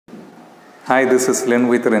Hi, this is Len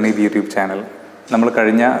with Renid YouTube channel. നമ്മൾ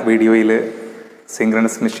കഴിഞ്ഞ വീഡിയോയിൽ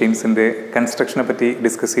Synchronous Machines ന്റെ കൺസ്ട്രക്ഷനെ പറ്റി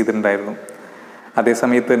ഡിസ്കസ് ചെയ്തിട്ടുണ്ടായിരുന്നു. അതേ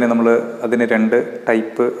സമയത്ത് തന്നെ നമ്മൾ അതിന് രണ്ട്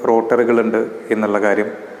ടൈപ്പ് റോട്ടറുകളുണ്ട് എന്നുള്ള കാര്യം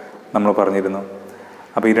നമ്മൾ പറഞ്ഞിരുന്നു.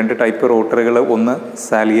 അപ്പോൾ ഈ രണ്ട് ടൈപ്പ് റോട്ടറുകൾ ഒന്ന്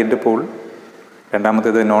സാലിയന്റ് പോൾ,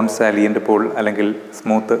 രണ്ടാമത്തേത് നോൺ സാലിയന്റ് പോൾ അല്ലെങ്കിൽ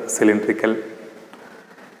സ്മൂത്ത് സിലിണ്ടറിക്കൽ.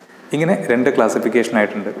 ഇങ്ങനെ രണ്ട് ക്ലാസിഫിക്കേഷൻ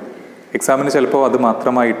ആയിട്ടുണ്ട്. എക്സാമിന് ചിലപ്പോൾ അത്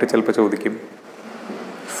മാത്രമായിട്ട് ചിലപ്പോൾ ചോദിക്കും.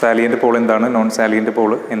 സാലിയൻ്റ് പോൾ എന്താണ്, നോൺ സാലിയൻ്റ്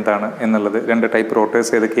പോൾ എന്താണ് എന്നുള്ളത്, രണ്ട് ടൈപ്പ്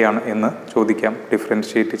റോട്ടേഴ്സ് ഏതൊക്കെയാണ് എന്ന് ചോദിക്കാം,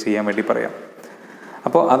 ഡിഫറൻഷ്യേറ്റ് ചെയ്യാൻ വേണ്ടി പറയാം.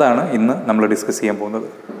 അപ്പോൾ അതാണ് ഇന്ന് നമ്മൾ ഡിസ്കസ് ചെയ്യാൻ പോകുന്നത്.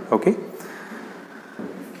 ഓക്കെ,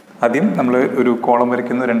 ആദ്യം നമ്മൾ ഒരു കോളം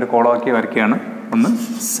വരയ്ക്കുന്നു, രണ്ട് കോളമാക്കി വരയ്ക്കുകയാണ്. ഒന്ന്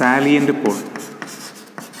സാലിയൻ്റ് പോൾ.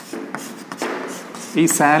 ഈ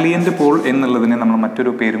സാലിയൻ്റ് പോൾ എന്നുള്ളതിനെ നമ്മൾ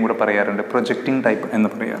മറ്റൊരു പേരും കൂടെ പറയാറുണ്ട്, പ്രൊജക്റ്റിംഗ് ടൈപ്പ് എന്ന്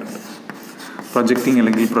പറയാറുണ്ട്. പ്രൊജക്റ്റിംഗ്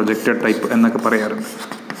അല്ലെങ്കിൽ പ്രൊജക്റ്റഡ് ടൈപ്പ് എന്നൊക്കെ പറയാറുണ്ട്.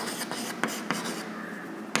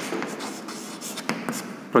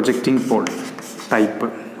 Projecting Paul type.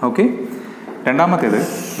 ഓക്കെ, രണ്ടാമത്തേത്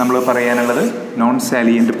നമ്മൾ പറയാനുള്ളത് non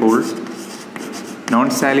salient Paul. Non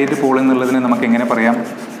salient Paul എന്നുള്ളതിനെ നമുക്ക് എങ്ങനെ പറയാം?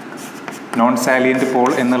 നോൺ സാലിയൻ്റ് പോൾ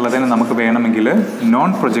എന്നുള്ളതിന് നമുക്ക് വേണമെങ്കിൽ നോൺ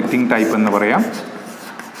പ്രൊജക്റ്റിംഗ് ടൈപ്പ് എന്ന് പറയാം.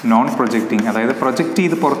 നോൺ പ്രൊജക്റ്റിംഗ്, അതായത് പ്രൊജക്റ്റ്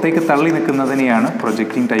ചെയ്ത് പുറത്തേക്ക് തള്ളി നിൽക്കുന്നതിനെയാണ്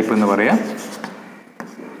പ്രൊജക്റ്റിംഗ് ടൈപ്പ് എന്ന് പറയാം.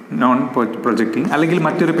 നോൺ പ്രൊജക്റ്റിംഗ് അല്ലെങ്കിൽ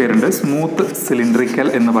മറ്റൊരു പേരുണ്ട് സ്മൂത്ത് സിലിണ്ടറിക്കൽ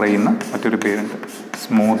എന്ന് പറയുന്ന മറ്റൊരു പേരുണ്ട്.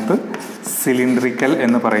 സ്മൂത്ത് സിലിണ്ടറിക്കൽ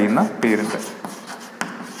എന്ന് പറയുന്ന പേരുണ്ട്.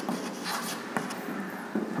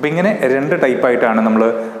 അപ്പം ഇങ്ങനെ രണ്ട് ടൈപ്പായിട്ടാണ് നമ്മൾ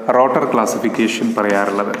റോട്ടർ ക്ലാസിഫിക്കേഷൻ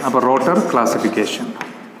പറയാറുള്ളത്. അപ്പോൾ റോട്ടർ ക്ലാസിഫിക്കേഷൻ,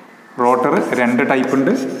 റോട്ടർ രണ്ട്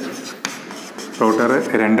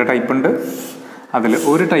ടൈപ്പുണ്ട്. അതിൽ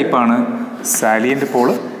ഒരു ടൈപ്പാണ് സാലിയൻ്റ്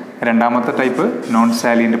പോള്, രണ്ടാമത്തെ ടൈപ്പ് നോൺ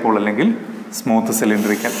സാലിയൻ്റ് പോൾ അല്ലെങ്കിൽ സ്മൂത്ത്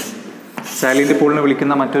സിലിണ്ടറിക്കൽ. സാലിയൻ്റ് പോളിനെ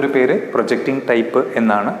വിളിക്കുന്ന മറ്റൊരു പേര് പ്രൊജക്റ്റിംഗ് ടൈപ്പ്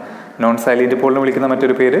എന്നാണ്. നോൺ സാലിയൻ്റ് പോളിനെ വിളിക്കുന്ന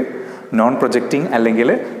മറ്റൊരു പേര് നോൺ പ്രൊജക്റ്റിംഗ് അല്ലെങ്കിൽ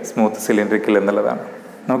സ്മൂത്ത് സിലിണ്ടറിക്കൽ എന്നുള്ളതാണ്.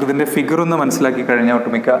 നമുക്കിതിൻ്റെ ഫിഗർ ഒന്ന് മനസ്സിലാക്കി കഴിഞ്ഞാൽ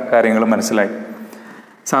ഒട്ടുമിക്ക കാര്യങ്ങളും മനസ്സിലായി.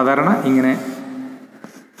 സാധാരണ ഇങ്ങനെ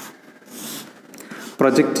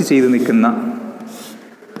പ്രൊജക്റ്റ്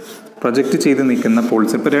ചെയ്ത് നിൽക്കുന്ന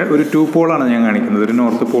പോൾസ്, ഇപ്പോൾ ഒരു 2 പോളാണ് ഞാൻ കാണിക്കുന്നത്, ഒരു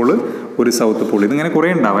നോർത്ത് പോള് ഒരു സൗത്ത് പോൾ. ഇതിങ്ങനെ കുറേ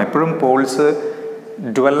ഉണ്ടാവും. എപ്പോഴും പോൾസ്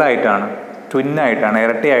ട്വിന്നായിട്ടാണ്,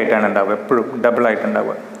 ഇരട്ടയായിട്ടാണ് ഉണ്ടാവുക, എപ്പോഴും ഡബിളായിട്ട്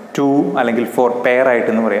ഉണ്ടാവുക. 2 അല്ലെങ്കിൽ 4 പെയർ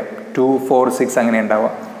ആയിട്ടെന്ന് പറയാം. 2, 4, 6 അങ്ങനെ ഉണ്ടാവുക.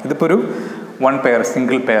 ഇതിപ്പോൾ ഒരു 1 പെയർ,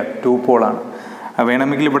 സിംഗിൾ പെയർ 2 പോളാണ്.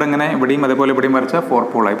 വേണമെങ്കിൽ ഇവിടെ ഇങ്ങനെ ഇവിടെയും അതേപോലെ ഇവിടെയും വരച്ചാൽ 4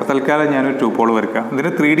 പോളായി. ഇപ്പോൾ തൽക്കാലം ഞാനൊരു 2 പോൾ വരയ്ക്കാം.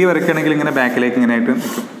 ഇതിന് 3D വരയ്ക്കുകയാണെങ്കിൽ ഇങ്ങനെ ബാക്കിലേക്ക് ഇങ്ങനെ ആയിട്ട്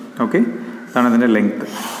നിൽക്കും. ഓക്കെ, ഇതാണ് ഇതിൻ്റെ ലെങ്ത്ത്.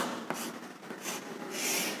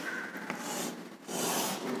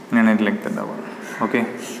 ഇങ്ങനെ അതിൻ്റെ ലെങ്ത്ത് ഉണ്ടാവുക. ഓക്കെ,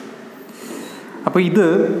 അപ്പോൾ ഇത്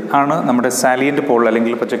ആണ് നമ്മുടെ സാലിയൻ്റ് പോൾ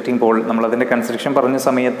അല്ലെങ്കിൽ പ്രൊജക്റ്റിംഗ് പോൾ. നമ്മളതിൻ്റെ കൺസ്ട്രക്ഷൻ പറഞ്ഞ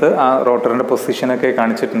സമയത്ത് ആ റോട്ടറിൻ്റെ പൊസിഷനൊക്കെ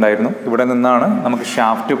കാണിച്ചിട്ടുണ്ടായിരുന്നു. ഇവിടെ നിന്നാണ് നമുക്ക്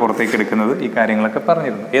ഷാഫ്റ്റ് പുറത്തേക്ക് എടുക്കുന്നത്. ഈ കാര്യങ്ങളൊക്കെ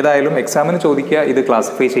പറഞ്ഞിരുന്നു. ഏതായാലും എക്സാമിന് ചോദിക്കുക ഇത്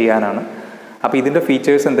ക്ലാസിഫൈ ചെയ്യാനാണ്. അപ്പോൾ ഇതിൻ്റെ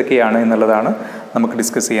ഫീച്ചേഴ്സ് എന്തൊക്കെയാണ് എന്നുള്ളതാണ് നമുക്ക്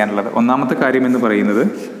ഡിസ്കസ് ചെയ്യാനുള്ളത്. ഒന്നാമത്തെ കാര്യം എന്ന് പറയുന്നത്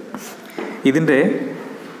ഇതിൻ്റെ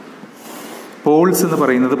പോൾസ് എന്ന്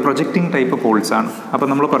പറയുന്നത് പ്രൊജക്റ്റിംഗ് ടൈപ്പ് പോൾസ് ആണ്. അപ്പോൾ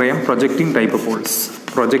നമ്മൾ പറയാം projecting type Paul's,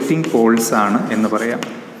 projecting Paul's ആണ് എന്ന് പറയാം.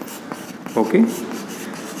 ഓക്കെ,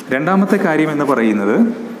 രണ്ടാമത്തെ കാര്യം എന്ന് പറയുന്നത്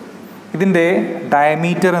ഇതിൻ്റെ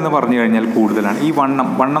ഡയമീറ്റർ എന്ന് പറഞ്ഞു കഴിഞ്ഞാൽ കൂടുതലാണ്. ഈ വണ്ണം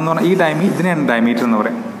എന്ന് പറഞ്ഞാൽ ഇതിനെയാണ് ഡയമീറ്റർ എന്ന്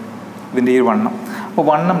പറയാം, ഇതിൻ്റെ ഈ വണ്ണം. അപ്പോൾ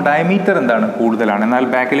ഡയമീറ്റർ എന്താണ് കൂടുതലാണ്, എന്നാൽ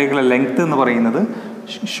ബാക്കിലേക്കുള്ള ലെങ്ത്ത് എന്ന് പറയുന്നത്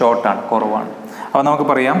ഷോർട്ടാണ്, കുറവാണ്. അപ്പോൾ നമുക്ക്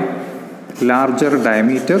പറയാം ലാർജർ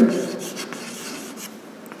ഡയമീറ്റർ.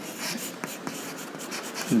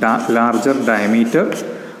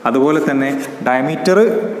 അതുപോലെ തന്നെ ഡയമീറ്റർ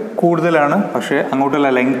കൂടുതലാണ്, പക്ഷേ അങ്ങോട്ടുള്ള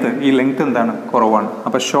ഈ ലെങ്ത്ത് എന്താണ്, കുറവാണ്.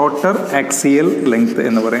 അപ്പോൾ ഷോർട്ടർ ആക്സിയൽ ലെങ്ത്ത്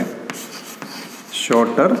എന്ന് പറയാം.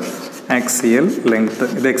 ഷോർട്ടർ ആക്സിയൽ ലെങ്ത്ത്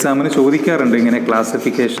ഇത് എക്സാമിന് ചോദിക്കാറുണ്ട് ഇങ്ങനെ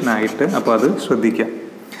ക്ലാസിഫിക്കേഷനായിട്ട്. അപ്പോൾ അത് ശ്രദ്ധിക്കാം.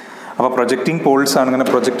 അപ്പോൾ പ്രൊജക്റ്റിംഗ് പോൾസാണ്, ഇങ്ങനെ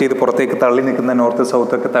പ്രൊജക്റ്റ് ചെയ്ത് പുറത്തേക്ക് തള്ളി നിൽക്കുന്ന, നോർത്ത്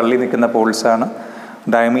സൗത്തൊക്കെ തള്ളി നിൽക്കുന്ന പോൾസാണ്.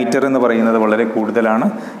 ഡയമീറ്റർ എന്ന് പറയുന്നത് വളരെ കൂടുതലാണ്.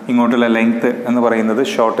 ഇങ്ങോട്ടുള്ള ലെങ്ത്ത് എന്ന് പറയുന്നത്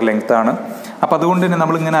ഷോർട്ട് ലെങ്ത്താണ്. അപ്പോൾ അതുകൊണ്ട് തന്നെ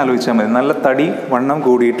നമ്മളിങ്ങനെ ആലോചിച്ചാൽ മതി, നല്ല വണ്ണം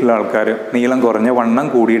കൂടിയിട്ടുള്ള ആൾക്കാർ, നീളം കുറഞ്ഞ വണ്ണം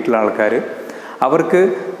കൂടിയിട്ടുള്ള ആൾക്കാർ, അവർക്ക്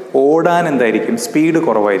ഓടാൻ എന്തായിരിക്കും, സ്പീഡ്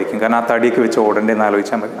കുറവായിരിക്കും. കാരണം ആ തടിയൊക്കെ വെച്ച് ഓടേണ്ടതെന്ന്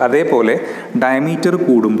ആലോചിച്ചാൽ മതി. അതേപോലെ ഡയമീറ്റർ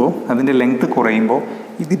കൂടുമ്പോൾ, അതിൻ്റെ ലെങ്ത്ത് കുറയുമ്പോൾ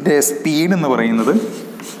ഇതിൻ്റെ സ്പീഡ്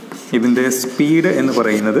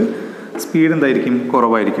എന്തായിരിക്കും,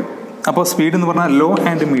 കുറവായിരിക്കും. അപ്പോൾ സ്പീഡ് എന്ന് പറഞ്ഞാൽ ലോ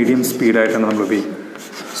ആൻഡ് മീഡിയം സ്പീഡായിട്ടാണ് നമ്മൾ ഉപയോഗിക്കുന്നത്.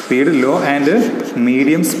 ലോ ആൻഡ്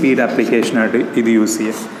മീഡിയം സ്പീഡ് ആപ്ലിക്കേഷനായിട്ട് ഇത് യൂസ്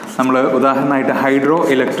ചെയ്യുക. നമ്മൾ ഉദാഹരണമായിട്ട് ഹൈഡ്രോ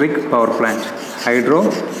ഇലക്ട്രിക് പവർ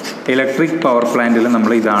പ്ലാന്റിൽ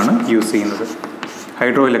നമ്മൾ ഇതാണ് യൂസ് ചെയ്യുന്നത്.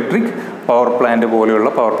 ഹൈഡ്രോ ഇലക്ട്രിക് പവർ പ്ലാന്റ് പോലെയുള്ള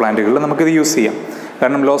പവർ പ്ലാന്റുകളിൽ നമുക്കിത് യൂസ് ചെയ്യാം.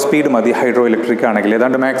 കാരണം ലോ സ്പീഡ് മതി ഹൈഡ്രോ ഇലക്ട്രിക് ആണെങ്കിൽ.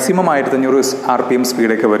 ഏതാണ്ട് മാക്സിമം 1500 RPM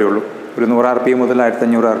സ്പീഡൊക്കെ വരുള്ളൂ. ഒരു 100 RPM മുതൽ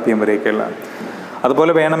 1500 RPM വരെയൊക്കെയുള്ള.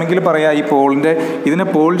 അതുപോലെ വേണമെങ്കിൽ പറയാം ഈ പോളിൻ്റെ ഇതിനെ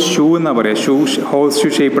പോൾ ഷൂ എന്നാണ് പറയുക. ഷൂ ഹോൾസ് ഷൂ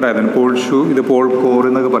ഷേപ്പ്ഡ് ആയതാണ് പോൾ ഷൂ, ഇത് പോൾ കോർ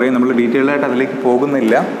എന്നൊക്കെ പറയും. നമ്മൾ ഡീറ്റെയിൽ ആയിട്ട് അതിലേക്ക്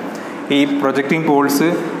പോകുന്നില്ല. ഈ പ്രൊജക്റ്റിംഗ് പോൾസ്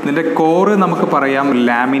ഇതിൻ്റെ കോറ് നമുക്ക് പറയാം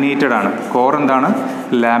ലാമിനേറ്റഡ് ആണ്. കോർ എന്താണ്?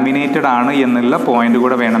 ലാമിനേറ്റഡ് ആണ് എന്നുള്ള പോയിന്റ്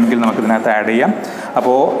കൂടെ വേണമെങ്കിൽ നമുക്ക് ഇതിനകത്ത് ആഡ് ചെയ്യാം.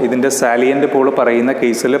 അപ്പോൾ ഇതിൻ്റെ സാലിയൻ്റ് പോൾ പറയുന്ന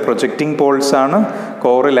കേസിൽ പ്രൊജക്റ്റിംഗ് പോൾസ് ആണ്,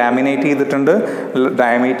 കോറ് ലാമിനേറ്റ് ചെയ്തിട്ടുണ്ട്,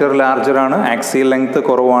 ഡയമീറ്റർ ലാർജറാണ്, ആക്സിയൽ ലെങ്ത്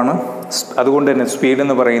കുറവാണ്. അതുകൊണ്ട് തന്നെ സ്പീഡ്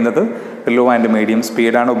എന്ന് പറയുന്നത് ലോ ആൻഡ് മീഡിയം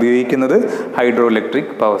സ്പീഡാണ് ഉപയോഗിക്കുന്നത്. ഹൈഡ്രോ ഇലക്ട്രിക്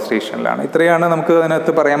പവർ സ്റ്റേഷനിലാണ്. ഇത്രയാണ് നമുക്ക്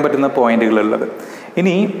അതിനകത്ത് പറയാൻ പറ്റുന്ന പോയിന്റുകളുള്ളത്.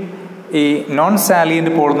 ഇനി ഈ നോൺ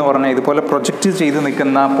സാലിയൻ്റ് പോൾ എന്ന് പറഞ്ഞാൽ ഇതുപോലെ പ്രൊജക്റ്റ് ചെയ്ത്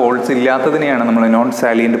നിൽക്കുന്ന പോൾസ് ഇല്ലാത്തതിനെയാണ് നമ്മൾ നോൺ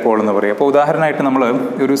സാലിയൻ്റ് പോൾ എന്ന് പറയുക. അപ്പോൾ ഉദാഹരണമായിട്ട് നമ്മൾ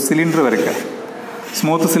ഒരു സിലിണ്ടർ വരയ്ക്കുക.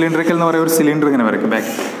 സ്മൂത്ത് സിലിണ്ടറിക്കൽ എന്ന് പറയുന്ന ഒരു സിലിണ്ടർ ഇങ്ങനെ വരയ്ക്കുക.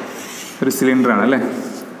 ബാക്ക് ഒരു സിലിണ്ടറാണ് അല്ലേ,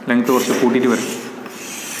 ലെങ്ത് കുറച്ച് കൂട്ടിയിട്ട് വരയ്ക്കും.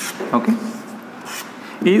 ഓക്കെ,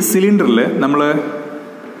 ഈ സിലിണ്ടറിൽ നമ്മൾ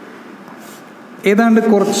ഏതാണ്ട്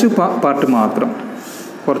കുറച്ച്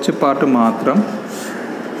പാർട്ട് മാത്രം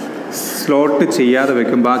സ്ലോട്ട് ചെയ്യാതെ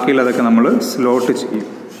വെക്കും. ബാക്കിയുള്ളതൊക്കെ നമ്മൾ സ്ലോട്ട് ചെയ്യും.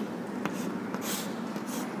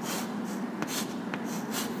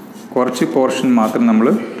 കുറച്ച് പോർഷൻ മാത്രം നമ്മൾ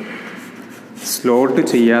സ്ലോട്ട്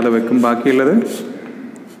ചെയ്യാതെ വെക്കും. ബാക്കിയുള്ളത്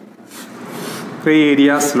ഇത്രയും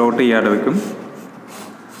ഏരിയ സ്ലോട്ട് ചെയ്യാതെ വെക്കും.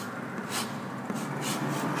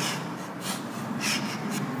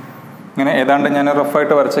 ഇങ്ങനെ ഏതാണ്ട് ഞാൻ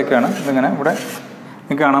റഫായിട്ട് വരച്ചൊക്കെയാണ്. ഇതിങ്ങനെ ഇവിടെ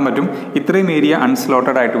നിങ്ങൾക്ക് കാണാൻ പറ്റും. ഇത്രയും ഏരിയ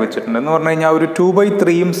അൺസ്ലോട്ടഡ് ആയിട്ട് വെച്ചിട്ടുണ്ട്. എന്ന് പറഞ്ഞു കഴിഞ്ഞാൽ ഒരു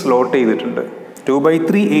 2/3 സ്ലോട്ട് ചെയ്തിട്ടുണ്ട്.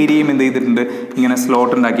 2/3 ഏരിയയും എന്ത് ചെയ്തിട്ടുണ്ട്? ഇങ്ങനെ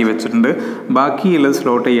സ്ലോട്ട് ഉണ്ടാക്കി വെച്ചിട്ടുണ്ട്. ബാക്കിയുള്ളത്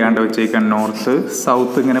സ്ലോട്ട് ചെയ്യാണ്ട് വെച്ചേക്കാൻ നോർത്ത്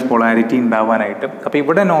സൗത്ത് ഇങ്ങനെ പൊളാരിറ്റി ഉണ്ടാവാനായിട്ട്. അപ്പോൾ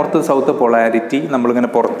ഇവിടെ നോർത്ത് സൗത്ത് പൊളാരിറ്റി നമ്മളിങ്ങനെ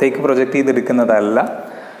പുറത്തേക്ക് പ്രൊജക്റ്റ് ചെയ്തെടുക്കുന്നതല്ല,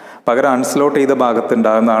 പകരം അൺസ്ലോട്ട് ചെയ്ത ഭാഗത്ത്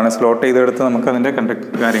ഉണ്ടാകുന്നതാണ്. സ്ലോട്ട് ചെയ്തെടുത്ത് നമുക്ക് അതിൻ്റെ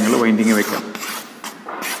കാര്യങ്ങൾ വൈൻഡിങ് വെക്കാം.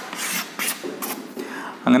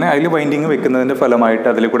 അങ്ങനെ അതിൽ വൈൻഡിങ് വെക്കുന്നതിൻ്റെ ഫലമായിട്ട്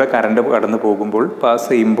അതിൽ കൂടെ കറണ്ട് കടന്നു പോകുമ്പോൾ പാസ്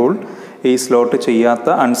ചെയ്യുമ്പോൾ ഈ സ്ലോട്ട് ചെയ്യാത്ത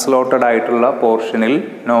അൺസ്ലോട്ടഡ് ആയിട്ടുള്ള പോർഷനിൽ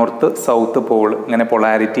നോർത്ത് സൗത്ത് പോൾ ഇങ്ങനെ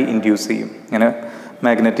പൊളാരിറ്റി ഇൻഡ്യൂസ് ചെയ്യും. ഇങ്ങനെ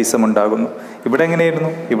മാഗ്നറ്റിസം ഉണ്ടാകുന്നു. ഇവിടെ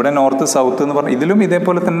എങ്ങനെയായിരുന്നു? ഇവിടെ നോർത്ത് സൗത്ത് എന്ന് പറഞ്ഞാൽ ഇതിലും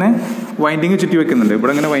ഇതേപോലെ തന്നെ വൈൻഡിങ് ചുറ്റി വെക്കുന്നുണ്ട്.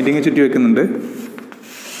 ഇവിടെ ഇങ്ങനെ വൈൻഡിങ് ചുറ്റി വെക്കുന്നുണ്ട്.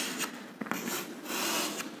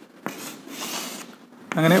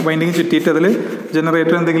 അങ്ങനെ വൈൻഡിങ് ചുറ്റിയിട്ട് അതിൽ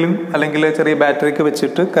ജനറേറ്റർ എന്തെങ്കിലും അല്ലെങ്കിൽ ചെറിയ ബാറ്ററിക്ക്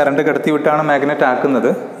വെച്ചിട്ട് കറണ്ട് കടത്തി വിട്ടാണ് മാഗ്നറ്റ് ആക്കുന്നത്.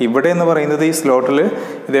 ഇവിടെ എന്ന് പറയുന്നത് ഈ സ്ലോട്ടിൽ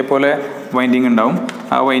ഇതേപോലെ വൈൻഡിങ് ഉണ്ടാവും.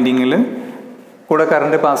 ആ വൈൻഡിങ്ങിൽ കൂടെ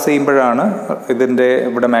കറണ്ട് പാസ് ചെയ്യുമ്പോഴാണ് ഇതിൻ്റെ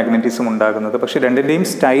ഇവിടെ മാഗ്നറ്റിസം ഉണ്ടാകുന്നത്. പക്ഷേ രണ്ടിൻ്റെയും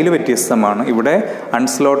സ്റ്റൈൽ വ്യത്യസ്തമാണ്. ഇവിടെ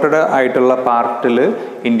അൺസ്ലോട്ടഡ് ആയിട്ടുള്ള പാർട്ടിൽ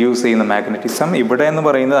ഇൻഡ്യൂസ് ചെയ്യുന്ന മാഗ്നറ്റിസം, ഇവിടെ എന്ന്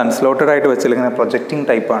പറയുന്നത് അൺസ്ലോട്ടഡ് ആയിട്ട് വെച്ചാൽ ഇങ്ങനെ പ്രൊജക്റ്റിംഗ്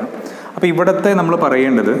ടൈപ്പാണ്. അപ്പോൾ ഇവിടുത്തെ നമ്മൾ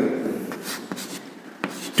പറയേണ്ടത്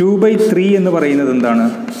 2/3 എന്ന് പറയുന്നത് എന്താണ്?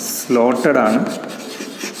 സ്ലോട്ടഡ് ആണ്.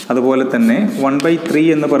 അതുപോലെ തന്നെ 1/3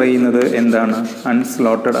 എന്ന് പറയുന്നത് എന്താണ്?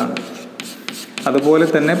 അൺസ്ലോട്ടഡ് ആണ്. അതുപോലെ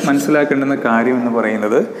തന്നെ മനസ്സിലാക്കേണ്ടുന്ന കാര്യം എന്ന്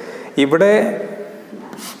പറയുന്നത് ഇവിടെ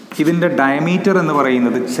ഇതിൻ്റെ ഡയമീറ്റർ എന്ന്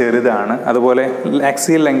പറയുന്നത് ചെറുതാണ്. അതുപോലെ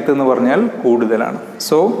ആക്സിയൽ ലെങ്ത് എന്ന് പറഞ്ഞാൽ കൂടുതലാണ്.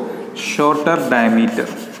 സോ ഷോർട്ടർ ഡയമീറ്റർ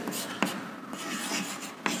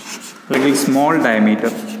അല്ലെങ്കിൽ സ്മോൾ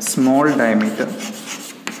ഡയമീറ്റർ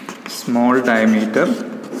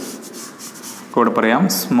കൂടെ പറയാം.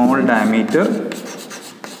 സ്മോൾ ഡയമീറ്റർ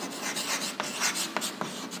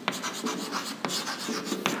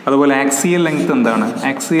അതുപോലെ ആക്സിയൽ ലെങ്ത് എന്താണ്?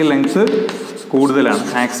 ആക്സിയൽ ലെങ്ത് കൂടുതലാണ്.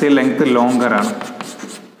 Axial length longer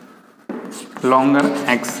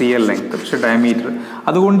axial length, പക്ഷെ ഡയമീറ്റർ.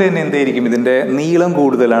 അതുകൊണ്ട് തന്നെ എന്തായിരിക്കും? ഇതിൻ്റെ നീളം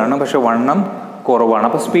കൂടുതലാണ് പക്ഷെ വണ്ണം കുറവാണ്.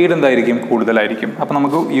 അപ്പോൾ സ്പീഡ് എന്തായിരിക്കും? കൂടുതലായിരിക്കും. അപ്പോൾ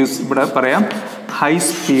നമുക്ക് ഇവിടെ പറയാം ഹൈ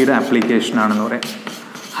സ്പീഡ് ആപ്ലിക്കേഷൻ ആണെന്ന് പറയാം.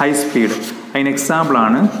 ഹൈ സ്പീഡ് അതിന്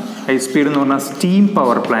എക്സാമ്പിളാണ്. ഹൈ സ്പീഡ് എന്ന് പറഞ്ഞാൽ സ്റ്റീം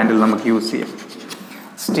പവർ പ്ലാന്റിൽ നമുക്ക് യൂസ്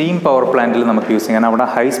ചെയ്യാം. അവിടെ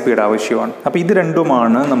ഹൈ സ്പീഡ് ആവശ്യമാണ്. അപ്പോൾ ഇത്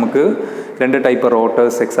രണ്ടുമാണ് നമുക്ക് 2 ടൈപ്പ്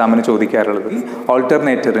റോട്ടേഴ്സ് എക്സാമിന് ചോദിക്കാറുള്ളത്.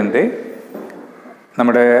 ഓൾട്ടർനേറ്ററിൻ്റെ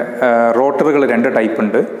നമ്മുടെ റോട്ടറുകൾ 2 ടൈപ്പ്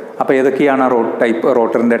ഉണ്ട്. അപ്പോൾ ഏതൊക്കെയാണ്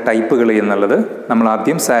റോട്ടറിൻ്റെ ടൈപ്പുകൾ എന്നുള്ളത് നമ്മൾ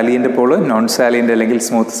ആദ്യം സാലിയൻ്റ് പോൾ, നോൺ സാലിയൻ്റ് അല്ലെങ്കിൽ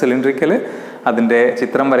സ്മൂത്ത് സിലിണ്ടറിക്കൽ, അതിൻ്റെ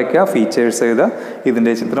ചിത്രം വരയ്ക്കുക, ഫീച്ചേഴ്സ് എഴുതുക.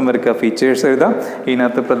 ഇതിൻ്റെ ചിത്രം വരയ്ക്കുക, ഫീച്ചേഴ്സ് എഴുതുക.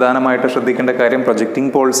 ഇതിനകത്ത് പ്രധാനമായിട്ട് ശ്രദ്ധിക്കേണ്ട കാര്യം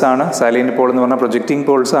പ്രൊജക്റ്റിംഗ് പോൾസ് ആണ്. സാലിയൻ്റ് പോൾ എന്ന് പറഞ്ഞാൽ പ്രൊജക്റ്റിംഗ്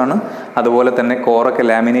പോൾസ് ആണ്. അതുപോലെ തന്നെ കോറൊക്കെ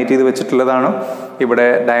ലാമിനേറ്റ് ചെയ്ത് വെച്ചിട്ടുള്ളതാണ്. ഇവിടെ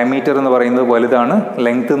ഡയമീറ്റർ എന്ന് പറയുന്നത് വലുതാണ്.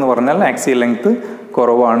 ലെങ്ത് എന്ന് പറഞ്ഞാൽ ആക്സിയൽ ലെങ്ത്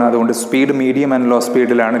കുറവാണ്. അതുകൊണ്ട് സ്പീഡ് മീഡിയം ആൻഡ് ലോ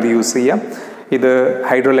സ്പീഡിലാണ് ഇത് യൂസ് ചെയ്യുക. ഇത്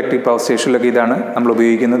ഹൈഡ്രോ ഇലക്ട്രിക് പവർ സ്റ്റേഷനിലൊക്കെ ഇതാണ് നമ്മൾ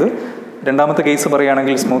ഉപയോഗിക്കുന്നത്. രണ്ടാമത്തെ കേസ്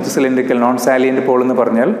പറയുകയാണെങ്കിൽ smooth cylindrical non salient Paul എന്ന്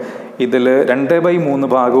പറഞ്ഞാൽ ഇതിൽ 2/3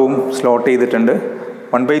 ഭാഗവും സ്ലോട്ട് ചെയ്തിട്ടുണ്ട്.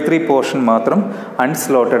 1/3 പോർഷൻ മാത്രം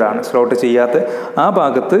അൺസ്ലോട്ടഡ് ആണ്, സ്ലോട്ട് ചെയ്യാത്ത. ആ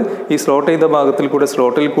ഭാഗത്ത് ഈ സ്ലോട്ട് ചെയ്ത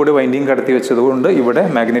സ്ലോട്ടിൽ കൂടെ വൈൻഡിങ് കടത്തി വെച്ചതുകൊണ്ട് ഇവിടെ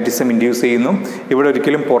മാഗ്നറ്റിസം ഇൻഡ്യൂസ് ചെയ്യുന്നു. ഇവിടെ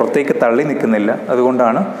ഒരിക്കലും പുറത്തേക്ക് തള്ളി നിൽക്കുന്നില്ല.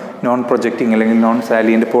 അതുകൊണ്ടാണ് നോൺ പ്രൊജക്റ്റിംഗ് അല്ലെങ്കിൽ നോൺ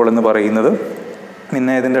സാലിയൻ്റ് പോൾ എന്ന് പറയുന്നത്.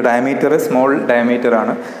 പിന്നെ ഇതിൻ്റെ ഡയമീറ്റർ സ്മോൾ ഡയമീറ്റർ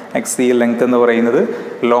ആണ്, axial ലെങ്ത് എന്ന് പറയുന്നത്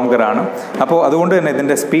ലോങ്കർ ആണ്. അപ്പോൾ അതുകൊണ്ട് തന്നെ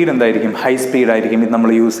ഇതിൻ്റെ സ്പീഡ് എന്തായിരിക്കും? ഹൈ സ്പീഡായിരിക്കും. ഇത്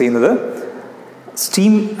നമ്മൾ യൂസ് ചെയ്യുന്നത്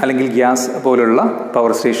സ്റ്റീം അല്ലെങ്കിൽ ഗ്യാസ് പോലുള്ള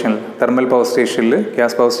പവർ സ്റ്റേഷനിൽ, തെർമൽ പവർ സ്റ്റേഷനിൽ,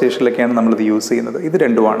 ഗ്യാസ് പവർ സ്റ്റേഷനിലൊക്കെയാണ് നമ്മളിത് യൂസ് ചെയ്യുന്നത്. ഇത്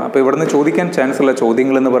രണ്ടുമാണ്. അപ്പോൾ ഇവിടുന്ന് ചോദിക്കാൻ ചാൻസ് ഉള്ള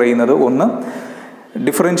ചോദ്യങ്ങൾ എന്ന് പറയുന്നത്, ഒന്ന്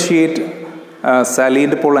differentiate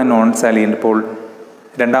salient Paul and non salient Paul.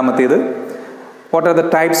 രണ്ടാമത്തേത് what are the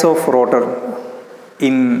types of rotor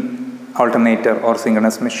in alternator or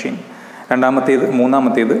synchronous machine.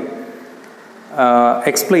 മൂന്നാമത്തേത്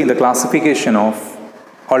explain the classification of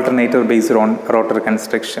alternator based on rotor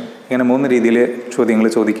construction. ഇങ്ങനെ 3 രീതിയിൽ ചോദ്യങ്ങൾ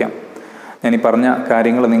ചോദിക്കാം. ഞാൻ ഈ പറഞ്ഞ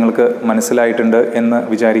കാര്യങ്ങൾ നിങ്ങൾക്ക് മനസ്സിലായിട്ടുണ്ട് എന്ന്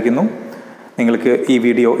വിചാരിക്കുന്നു. നിങ്ങൾക്ക് ഈ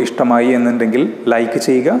വീഡിയോ ഇഷ്ടമായി എന്നുണ്ടെങ്കിൽ ലൈക്ക്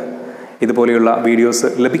ചെയ്യുക. ഇതുപോലെയുള്ള വീഡിയോസ്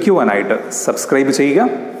ലഭിക്കുവാനായിട്ട് സബ്സ്ക്രൈബ് ചെയ്യുക.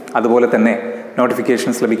 അതുപോലെ തന്നെ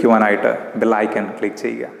നോട്ടിഫിക്കേഷൻസ് ലഭിക്കുവാനായിട്ട് ബെൽ ഐക്കൺ ക്ലിക്ക്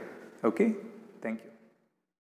ചെയ്യുക. ഓക്കെ.